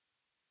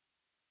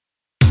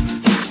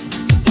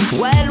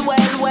Well.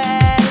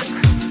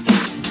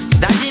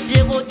 Daddy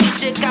Pierrot,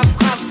 DJ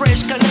Capra,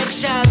 Fresh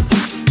Connection.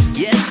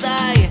 Yes,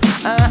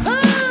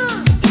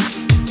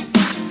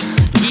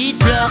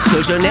 Dites-leur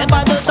que je n'ai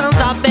pas de temps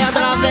à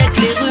perdre avec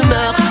les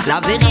rumeurs. La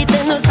vérité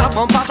ne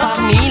s'apprend pas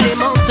parmi les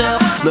menteurs.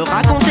 Me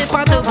racontez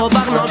pas de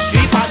bobards, non, je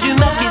suis pas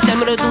d'humeur. Qui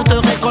sème le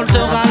doute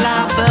récoltera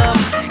la peur.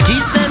 Qui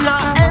sème la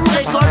haine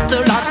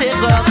récolte la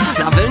terreur.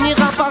 L'avenir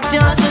appartient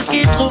à ceux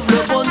qui trouvent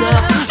le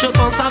bonheur. Je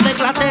pense avec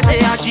la tête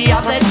et agis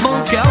avec mon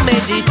cœur.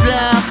 Mais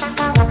dites-leur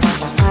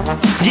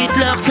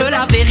que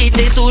la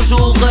vérité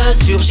toujours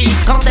ressurgit.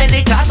 Quand elle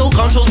éclate au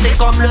grand jour, c'est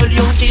comme le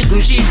lion qui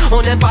rugit.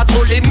 On n'aime pas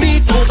trop les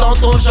mythos dans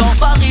ton genre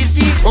par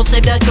ici. On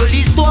sait bien que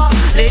l'histoire,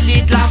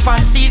 l'élite la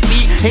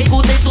falsifie.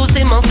 Écoutez tous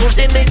ces mensonges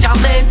des médias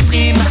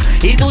mainstream.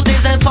 Ils nous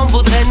désinforment,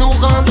 voudraient nous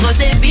rendre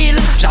débiles.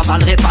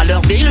 J'avalerai pas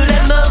leur bile,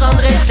 les me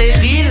rendraient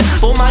stériles.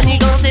 Pour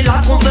manigancer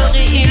la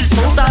tromperie, ils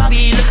sont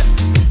habiles.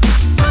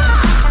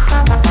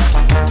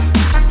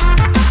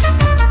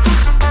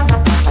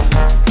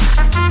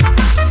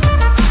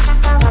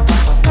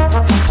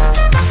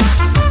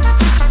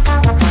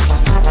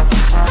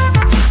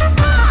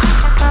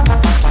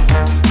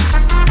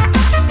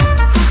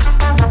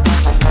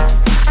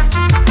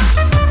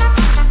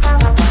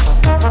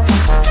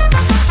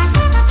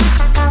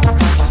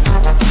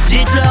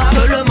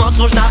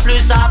 N'a plus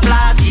sa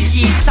place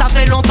ici. Ça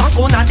fait longtemps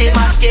qu'on a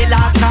démasqué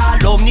la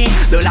calomnie.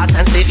 De la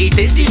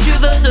sincérité si tu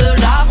veux de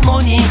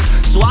l'harmonie.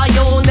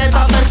 Soyons honnêtes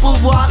afin de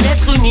pouvoir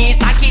être unis.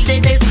 Ça kill des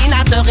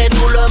dessinateurs et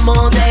tout le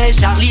monde est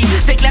Charlie.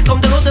 C'est clair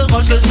comme de l'eau de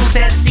roche que sous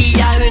celle-ci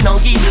y a une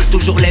anguille.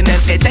 Toujours les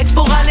mêmes prétextes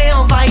pour aller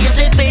envahir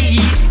des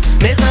pays.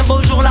 Mais un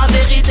beau jour la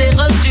vérité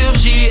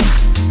ressurgit.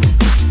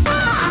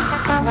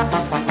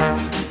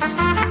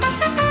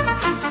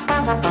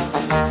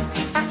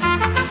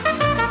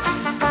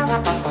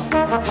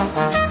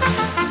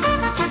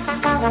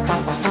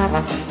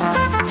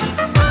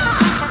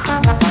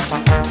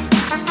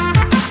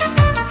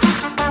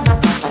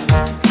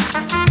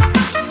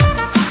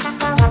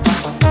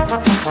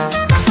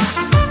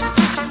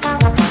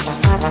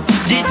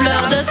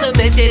 Dites-leur de se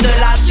méfier de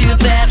la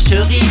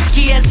supercherie.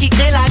 Qui est-ce qui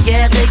crée la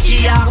guerre et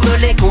qui arme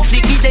les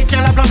conflits? Qui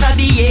détient la planche à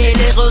billets et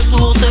les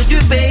ressources du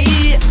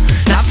pays?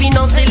 La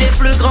finance et les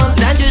plus grandes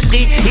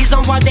industries. Ils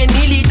envoient des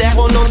militaires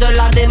au nom de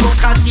la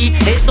démocratie.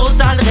 Et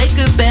Total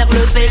récupère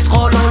le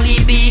pétrole en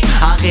Libye.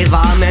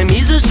 Areva même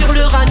mise sur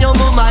l'uranium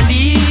au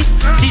Mali.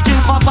 Si tu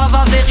ne crois pas,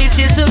 va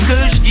vérifier ce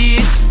que je dis.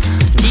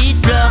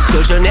 Dites-leur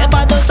que je n'ai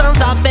pas de temps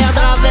à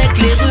perdre avec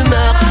les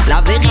rumeurs.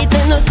 La vérité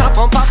ne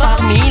s'apprend pas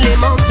parmi les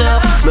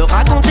menteurs. Me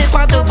racontez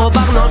pas de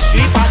bobards, non, je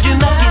suis pas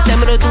d'humeur. Qui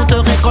sème le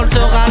doute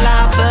récoltera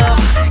la peur.